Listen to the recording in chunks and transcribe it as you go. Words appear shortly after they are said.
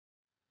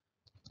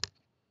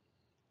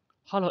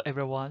Hello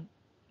everyone,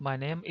 my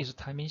name is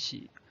Taimin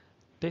Xi,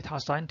 data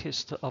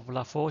scientist of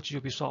La Forge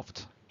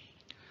Ubisoft.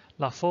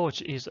 La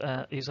Forge is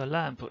a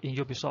lab in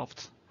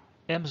Ubisoft,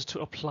 aims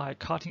to apply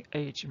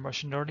cutting-edge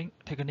machine learning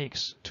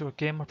techniques to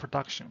game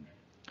production.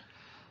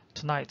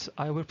 Tonight,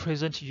 I will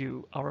present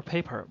you our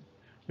paper,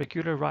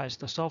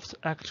 Regularized Soft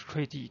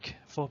Actor-Critic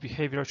for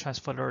Behavior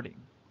Transfer Learning.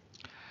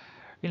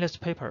 In this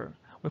paper,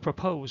 we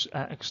propose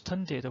an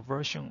extended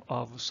version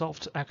of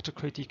soft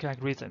actor-critic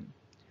algorithm,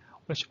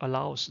 which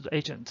allows the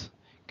agent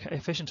can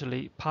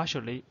efficiently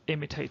partially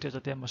imitate the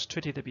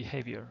demonstrated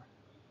behavior.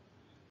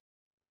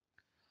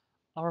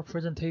 Our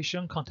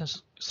presentation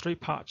contains three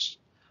parts.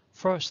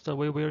 First,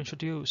 we will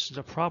introduce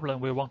the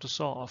problem we want to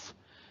solve,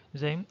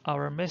 then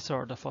our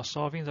method for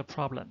solving the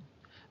problem.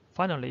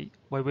 Finally,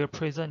 we will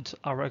present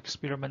our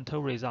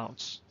experimental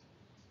results.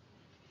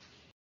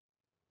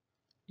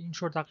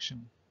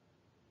 Introduction.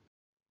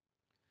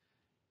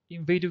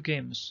 In video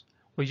games,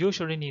 we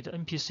usually need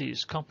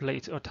NPCs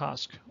complete a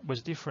task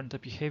with different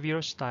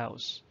behavior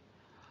styles,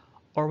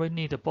 or we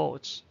need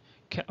bots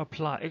can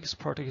apply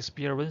expert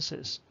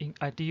experiences in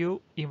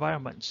ideal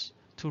environments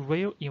to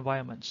real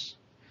environments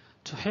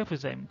to help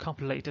them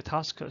complete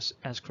tasks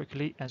as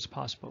quickly as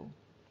possible.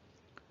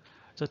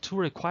 The two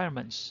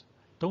requirements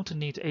don't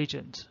need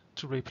agent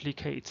to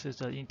replicate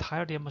the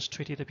entire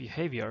demonstrated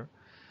behavior,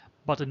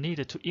 but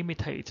need to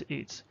imitate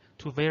it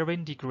to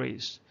varying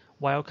degrees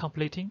while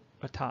completing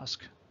a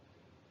task.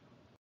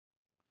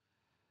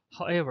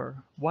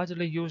 However,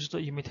 widely used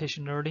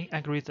imitation learning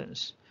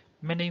algorithms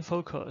mainly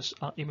focus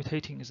on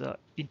imitating the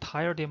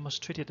entire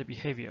demonstrated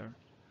behavior.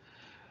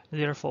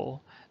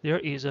 Therefore, there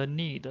is a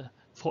need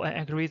for an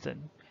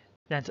algorithm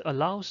that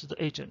allows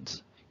the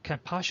agent can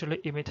partially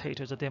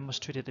imitate the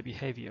demonstrated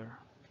behavior.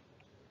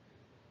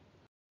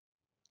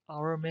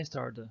 Our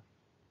method.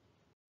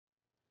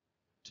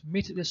 To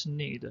meet this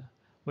need,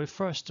 we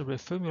first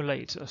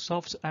reformulate a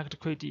soft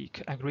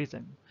actor-critic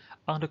algorithm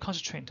on the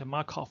constraint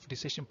Markov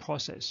decision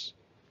process.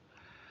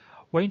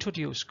 We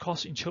introduce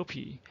cross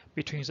entropy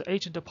between the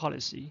agent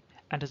policy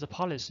and the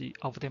policy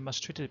of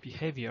demonstrated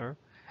behavior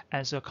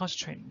as a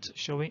constraint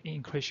shown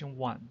in equation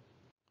 1,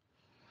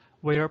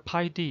 where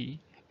πd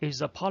is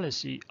the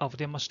policy of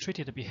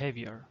demonstrated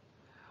behavior,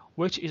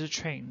 which is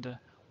trained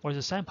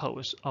with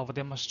samples of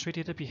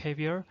demonstrated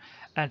behavior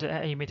and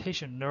an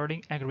imitation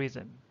learning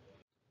algorithm.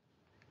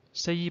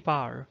 Ce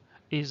bar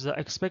is the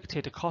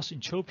expected cross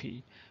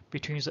entropy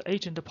between the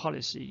agent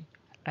policy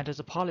and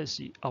the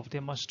policy of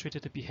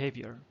demonstrated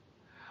behavior,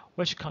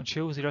 which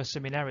controls their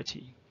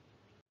similarity.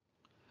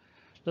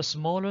 The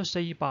smaller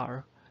Ce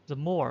bar, the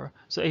more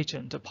the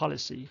agent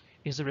policy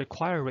is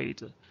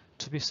required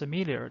to be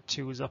similar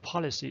to the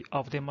policy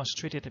of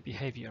demonstrated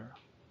behavior.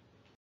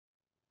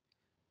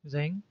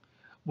 Then,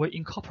 we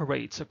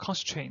incorporate the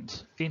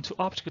constraint into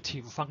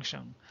objective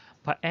function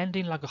by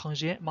adding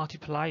Lagrangian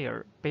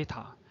multiplier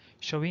beta,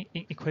 shown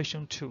in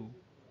equation 2.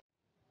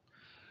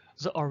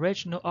 The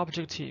original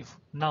objective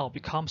now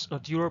becomes a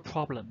dual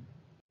problem.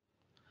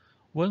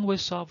 When we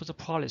solve the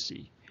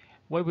policy,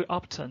 we will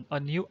obtain a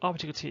new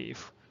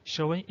objective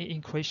shown in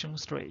equation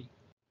 3.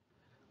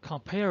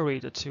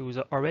 Compared to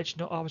the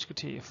original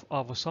objective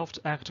of soft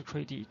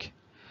actor-critic,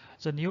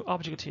 the new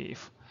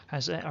objective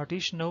has an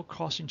additional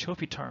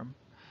cross-entropy term,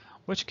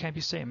 which can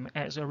be seen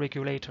as a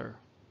regulator.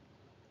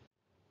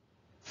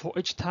 For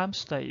each time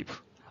step,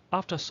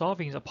 after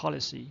solving the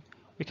policy,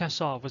 we can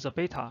solve the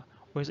beta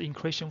with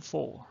equation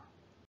 4.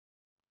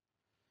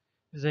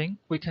 Then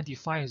we can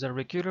define the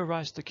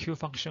regularized Q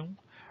function,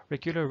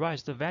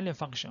 regularized value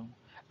function,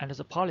 and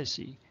the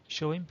policy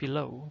shown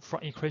below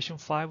from equation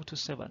 5 to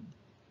 7.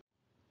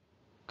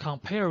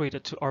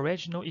 Compared to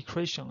original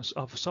equations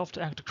of soft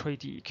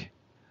actor-critic,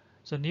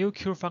 the new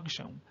Q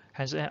function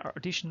has an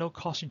additional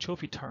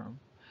cross-entropy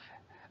term,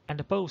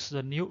 and both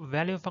the new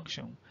value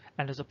function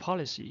and the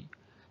policy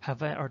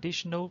have an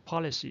additional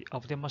policy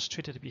of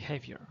demonstrated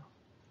behavior.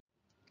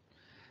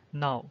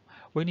 Now,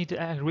 we need an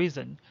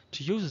algorithm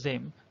to use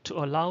them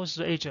to allow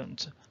the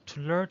agent to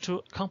learn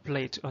to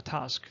complete a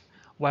task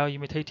while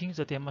imitating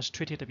the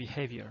demonstrated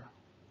behavior.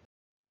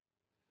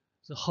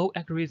 The whole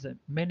algorithm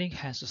mainly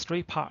has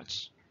three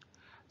parts.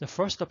 The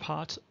first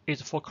part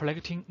is for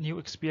collecting new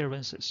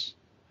experiences.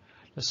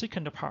 The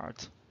second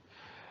part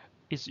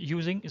is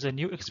using the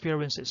new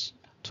experiences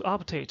to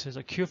update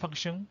the Q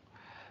function,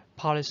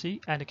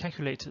 policy, and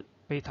calculate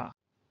beta.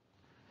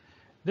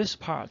 This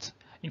part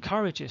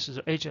encourages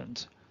the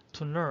agent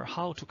to learn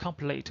how to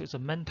complete the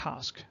main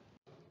task.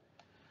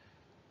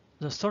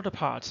 The third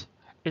part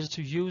is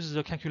to use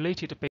the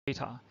calculated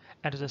beta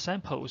and the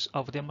samples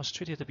of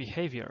demonstrated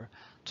behavior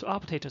to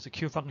update the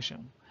Q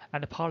function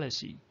and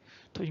policy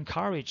to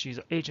encourage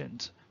the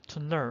agent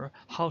to learn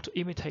how to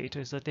imitate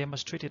the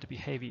demonstrated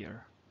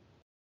behavior.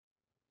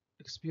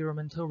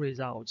 Experimental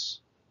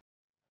results.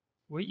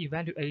 We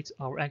evaluate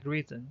our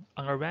algorithm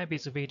on a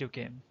Rabbids video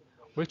game,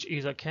 which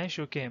is a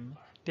casual game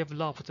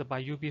developed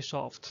by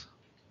Ubisoft.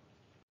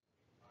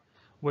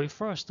 We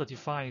first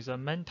define the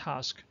main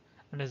task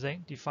and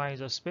then define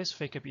the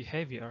specific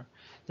behavior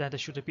that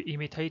should be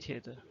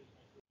imitated.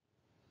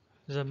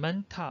 The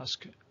main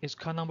task is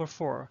car number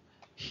 4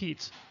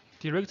 hit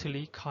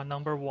directly car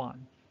number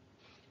 1.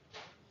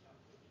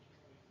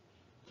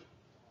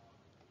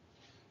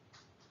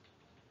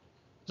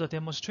 The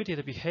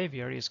demonstrated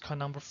behavior is car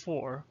number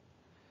 4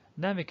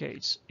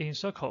 navigates in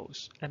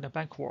circles and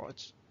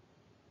backwards.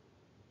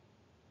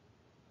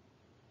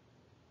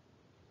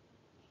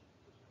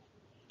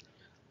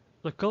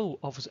 The goal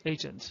of the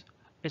agent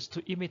is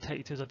to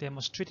imitate the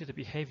demonstrated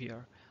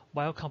behavior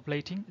while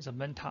completing the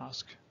main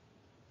task.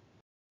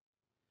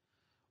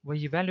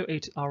 We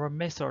evaluate our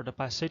method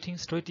by setting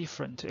 3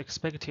 different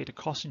expected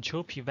cost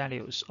entropy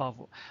values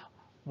of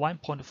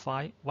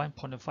 1.5,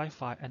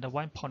 1.55, and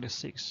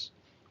 1.6.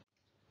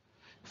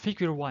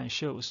 Figure 1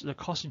 shows the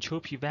cost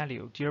entropy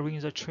value during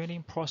the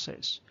training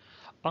process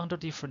under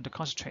different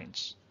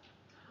constraints.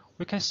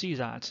 We can see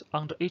that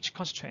under each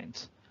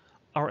constraint,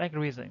 our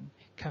algorithm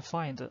can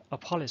find a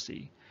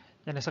policy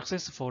and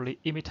successfully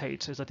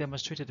imitate the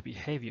demonstrated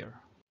behavior.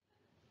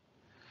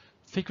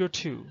 Figure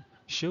 2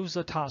 shows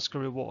the task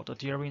reward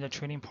during the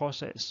training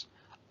process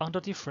under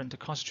different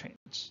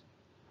constraints.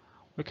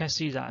 We can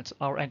see that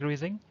our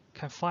algorithm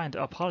can find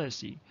a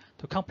policy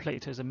to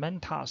complete the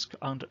main task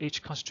under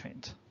each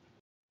constraint.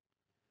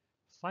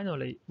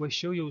 Finally, we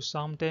show you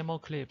some demo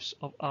clips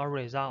of our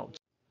result.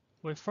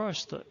 We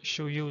first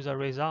show you the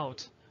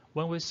result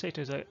when we set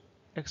the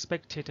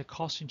expected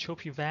cost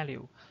entropy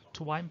value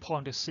to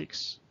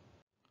 1.6.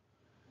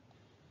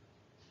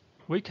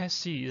 We can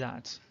see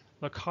that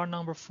the car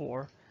number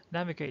 4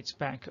 navigates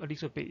back a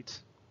little bit,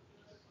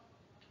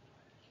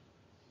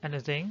 and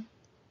then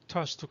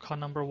turns to car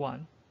number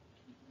 1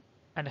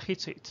 and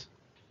hits it.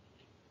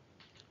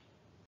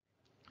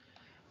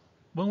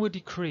 When we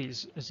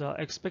decrease the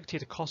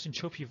expected cost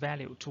entropy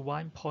value to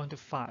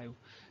 1.5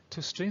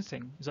 to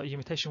strengthen the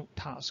imitation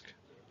task,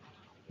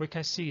 we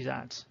can see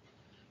that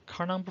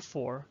car number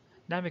 4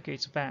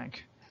 navigates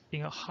back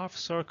in a half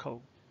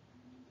circle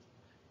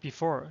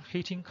before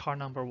hitting car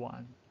number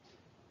 1.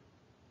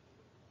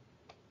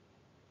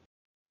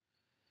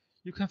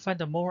 You can find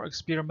more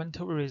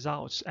experimental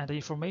results and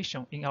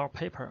information in our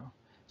paper.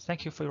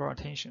 Thank you for your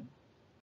attention.